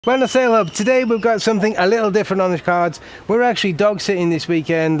Well, Sail Hub, today we've got something a little different on the cards. We're actually dog sitting this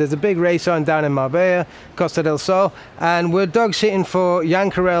weekend. There's a big race on down in Marbella, Costa del Sol, and we're dog sitting for Jan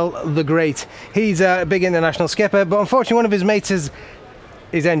Karel the Great. He's a big international skipper, but unfortunately one of his mates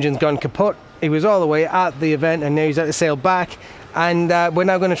his engine's gone kaput. He was all the way at the event and now he's had to sail back, and we're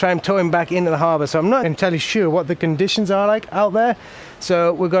now going to try and tow him back into the harbour. So I'm not entirely sure what the conditions are like out there.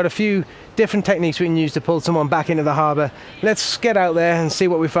 So we've got a few different techniques we can use to pull someone back into the harbour. Let's get out there and see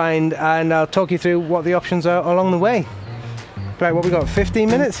what we find, and I'll talk you through what the options are along the way. Right, what we got, 15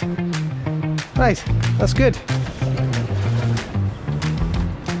 minutes? Right, that's good.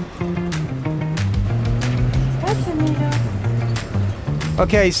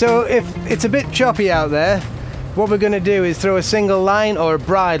 Okay, so if it's a bit choppy out there, what we're going to do is throw a single line or a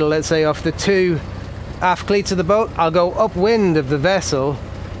bridle, let's say, off the two aft cleats of the boat. I'll go upwind of the vessel,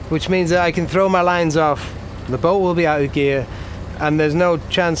 which means that I can throw my lines off. The boat will be out of gear and there's no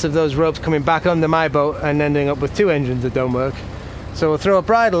chance of those ropes coming back under my boat and ending up with two engines that don't work. So we'll throw a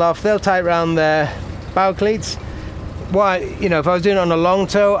bridle off, they'll tie it around their bow cleats. Why, you know, if I was doing it on a long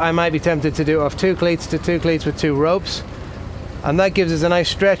tow, I might be tempted to do it off two cleats to two cleats with two ropes. And that gives us a nice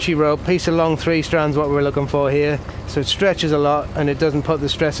stretchy rope, piece of long 3 strands, what we're looking for here. So it stretches a lot and it doesn't put the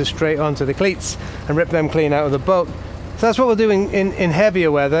stresses straight onto the cleats and rip them clean out of the boat. So that's what we'll do in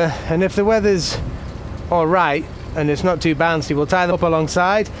heavier weather, and if the weather's alright and it's not too bouncy, we'll tie them up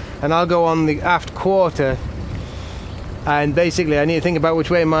alongside and I'll go on the aft quarter, and basically I need to think about which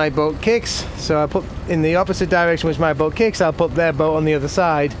way my boat kicks. So I put in the opposite direction which my boat kicks, I'll put their boat on the other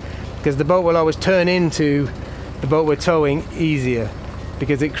side, because the boat will always turn into the boat we're towing easier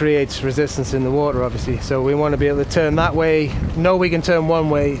because it creates resistance in the water, obviously. So we want to be able to turn that way, know we can turn one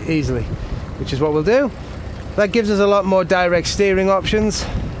way easily, which is what we'll do. That gives us a lot more direct steering options.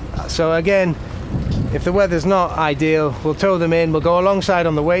 So again, if the weather's not ideal, we'll tow them in, we'll go alongside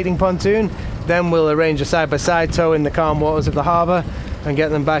on the waiting pontoon, then we'll arrange a side-by-side tow in the calm waters of the harbour and get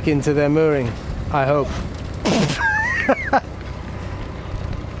them back into their mooring, I hope.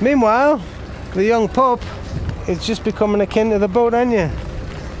 Meanwhile, the young pup is just becoming akin to the boat, aren't you?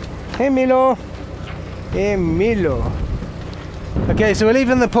 Hey Milo! Hey Milo! Okay, so we're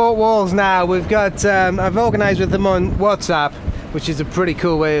leaving the port walls now. We've got, I've organised with them on WhatsApp, which is a pretty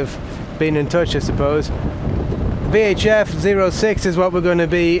cool way of being in touch, I suppose. VHF 06 is what we're going to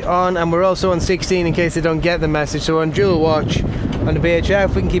be on, and we're also on 16 in case they don't get the message. So on dual watch on the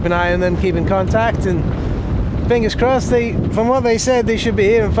VHF, we can keep an eye on them, keep in contact, and fingers crossed, from what they said, they should be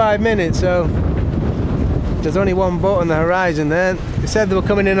here in 5 minutes. So there's only one boat on the horizon there. They said they were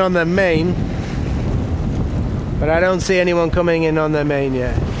coming in on their main, but I don't see anyone coming in on their main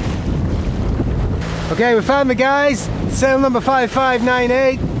yet. Okay, we found the guys. Sail number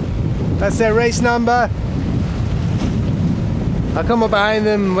 5598. That's their race number. I'll come up behind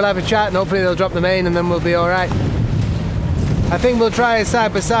them, we'll have a chat, and hopefully they'll drop the main and then we'll be alright. I think we'll try it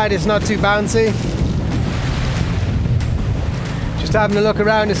side by side, it's not too bouncy. Just having a look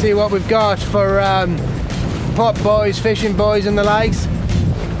around to see what we've got for pot boys, fishing boys and the likes,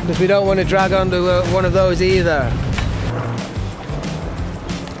 because we don't want to drag onto one of those either.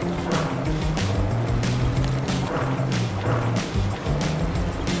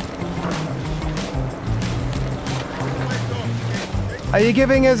 Are you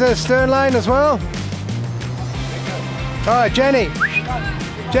giving us a stern line as well? Alright, Jenny,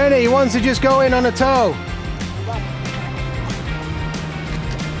 he wants to just go in on a tow.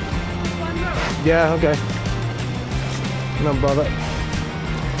 Yeah, okay. No bother.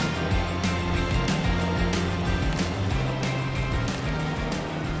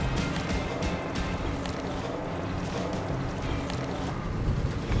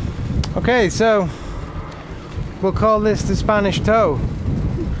 Okay, so we'll call this the Spanish tow,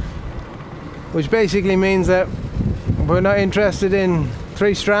 which basically means that we're not interested in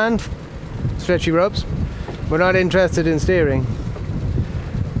 3-strand stretchy ropes, we're not interested in steering,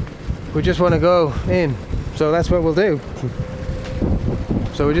 we just want to go in. So that's what we'll do.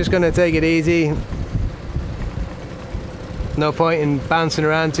 So we're just going to take it easy, no point in bouncing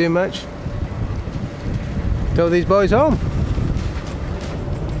around too much, tow these boys home.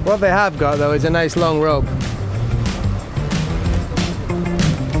 What they have got though is a nice long rope.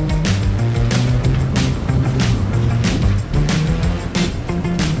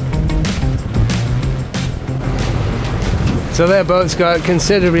 So their boat's got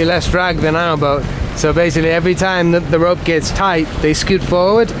considerably less drag than our boat. So basically every time the rope gets tight, they scoot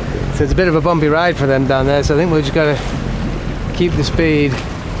forward. So it's a bit of a bumpy ride for them down there. So I think we've just got to keep the speed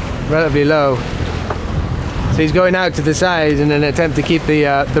relatively low. So he's going out to the side in an attempt to keep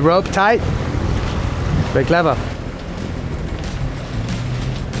the rope tight. Very clever.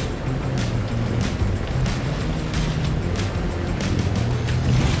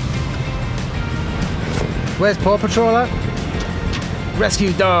 Where's Paw Patrol at?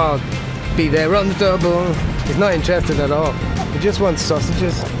 Rescue dog. Be there on the double. He's not interested at all. He just wants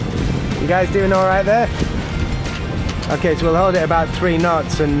sausages. You guys doing all right there? Okay, so we'll hold it about 3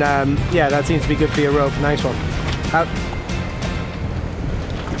 knots, and yeah, that seems to be good for your rope. Nice one.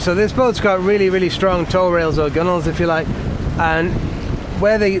 So this boat's got really strong tow rails, or gunnels if you like, and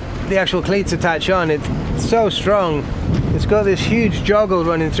where the actual cleats attach on, it's so strong. It's got this huge joggle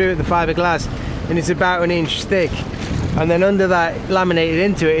running through it, the fiberglass, and it's about 1 inch thick. And then under that, laminated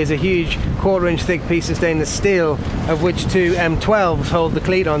into it, is a huge 1/4 inch thick piece of stainless steel, of which 2 M12s hold the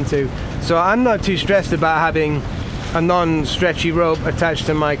cleat onto. So I'm not too stressed about having a non-stretchy rope attached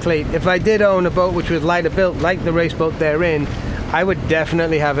to my cleat. If I did own a boat which was lighter built, like the race boat they're in, I would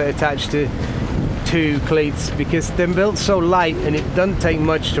definitely have it attached to 2 cleats, because they're built so light and it doesn't take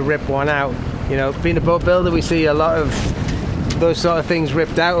much to rip one out. You know, being a boat builder, we see a lot of those sort of things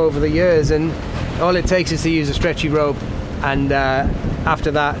ripped out over the years, and all it takes is to use a stretchy rope, and after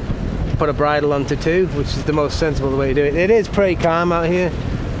that put a bridle onto 2, which is the most sensible way to do it. It is pretty calm out here,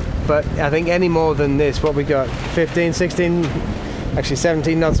 but I think any more than this, what we got, 15, 16, actually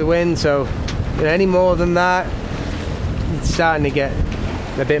 17 knots of wind, so you know, any more than that, it's starting to get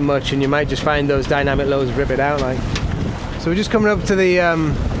a bit much, and you might just find those dynamic lows rip it out like. So we're just coming up to the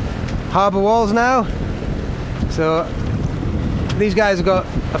harbour walls now. So these guys have got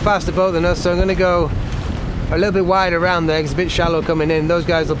a faster boat than us, so I'm going to go a little bit wider around there, 'cause it's a bit shallow coming in. Those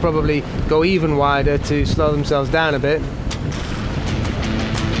guys will probably go even wider to slow themselves down a bit.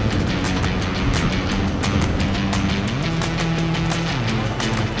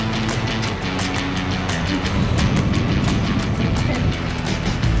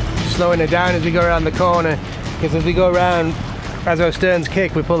 Slowing it down as we go around the corner, because as we go around, as our sterns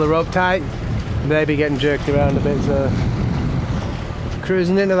kick, we pull the rope tight, maybe getting jerked around a bit. So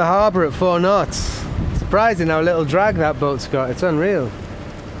cruising into the harbour at 4 knots. Surprising how little drag that boat's got, it's unreal.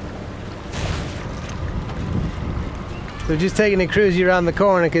 So just taking a cruisey around the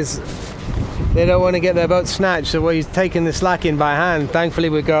corner, because they don't want to get their boat snatched, so we're taking the slack in by hand. Thankfully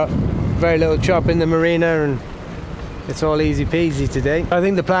we've got very little chop in the marina, and it's all easy peasy today. I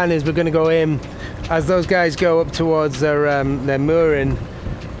think the plan is we're going to go in as those guys go up towards their mooring.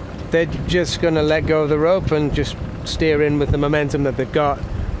 They're just going to let go of the rope and just steer in with the momentum that they've got.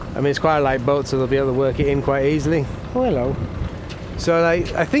 I mean, it's quite a light boat, so they'll be able to work it in quite easily. Oh, hello. So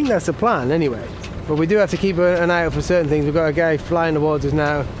I think that's the plan anyway. But we do have to keep an eye out for certain things. We've got a guy flying towards us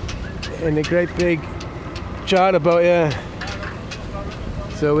now in a great big charter boat here.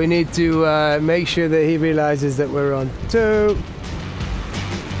 So we need to make sure that he realizes that we're on 2.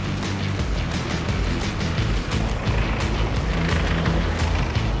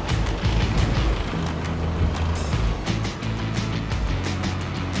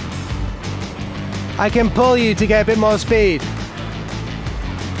 I can pull you to get a bit more speed.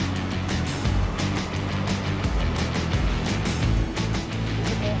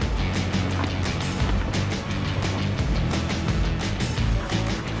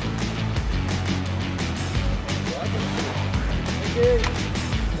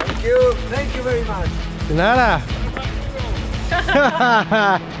 Thank you very much. De nada.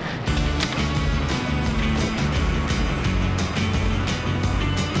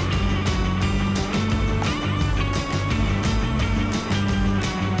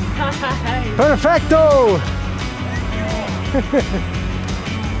 Perfecto.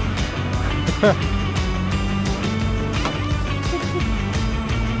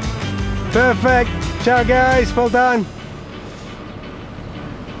 Perfect. Ciao guys, well done.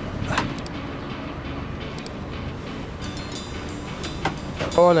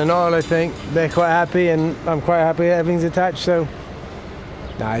 All in all, I think they're quite happy, and I'm quite happy that everything's attached, so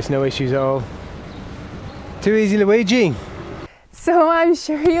nah, it's no issues at all. Too easy, Luigi. So I'm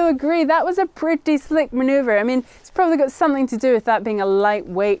sure you'll agree that was a pretty slick maneuver. I mean, it's probably got something to do with that being a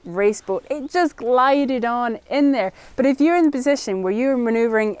lightweight race boat. It just glided on in there. But if you're in the position where you're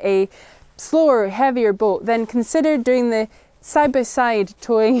maneuvering a slower, heavier boat, then consider doing the side-by-side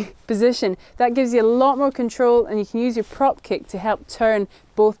towing position. That gives you a lot more control, and you can use your prop kick to help turn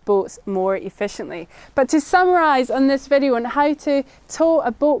both boats more efficiently. But to summarize on this video on how to tow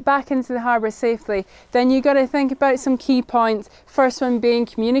a boat back into the harbour safely, then you got to think about some key points. First one being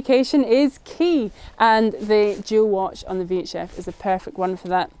communication is key, and the dual watch on the VHF is a perfect one for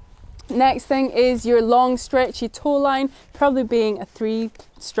that. Next thing is your long stretchy tow line, probably being a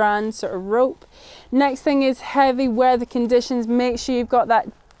 3-strand sort of rope. Next thing is heavy weather conditions. Make sure you've got that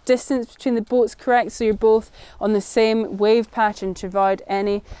distance between the boats correct, so you're both on the same wave pattern to avoid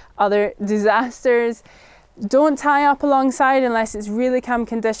any other disasters. Don't tie up alongside unless it's really calm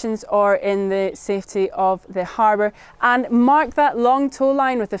conditions or in the safety of the harbour, and mark that long tow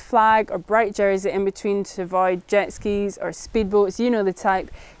line with a flag or bright jersey in between to avoid jet skis or speedboats, you know the type,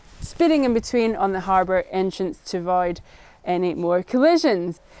 speeding in between on the harbour entrance to avoid any more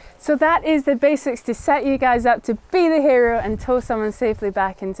collisions. So that is the basics to set you guys up to be the hero and tow someone safely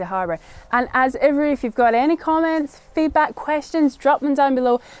back into harbour. And as ever, if you've got any comments, feedback, questions, drop them down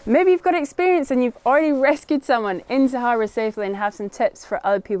below. Maybe you've got experience and you've already rescued someone into harbour safely and have some tips for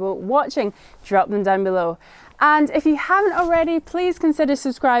other people watching. Drop them down below. And if you haven't already, please consider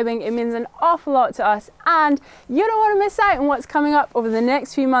subscribing. It means an awful lot to us, and you don't want to miss out on what's coming up over the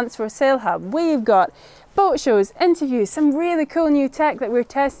next few months for Sail Hub. We've got boat shows, interviews, some really cool new tech that we're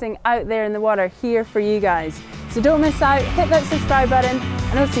testing out there in the water here for you guys. So don't miss out, hit that subscribe button,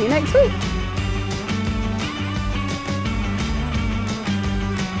 and I'll see you next week.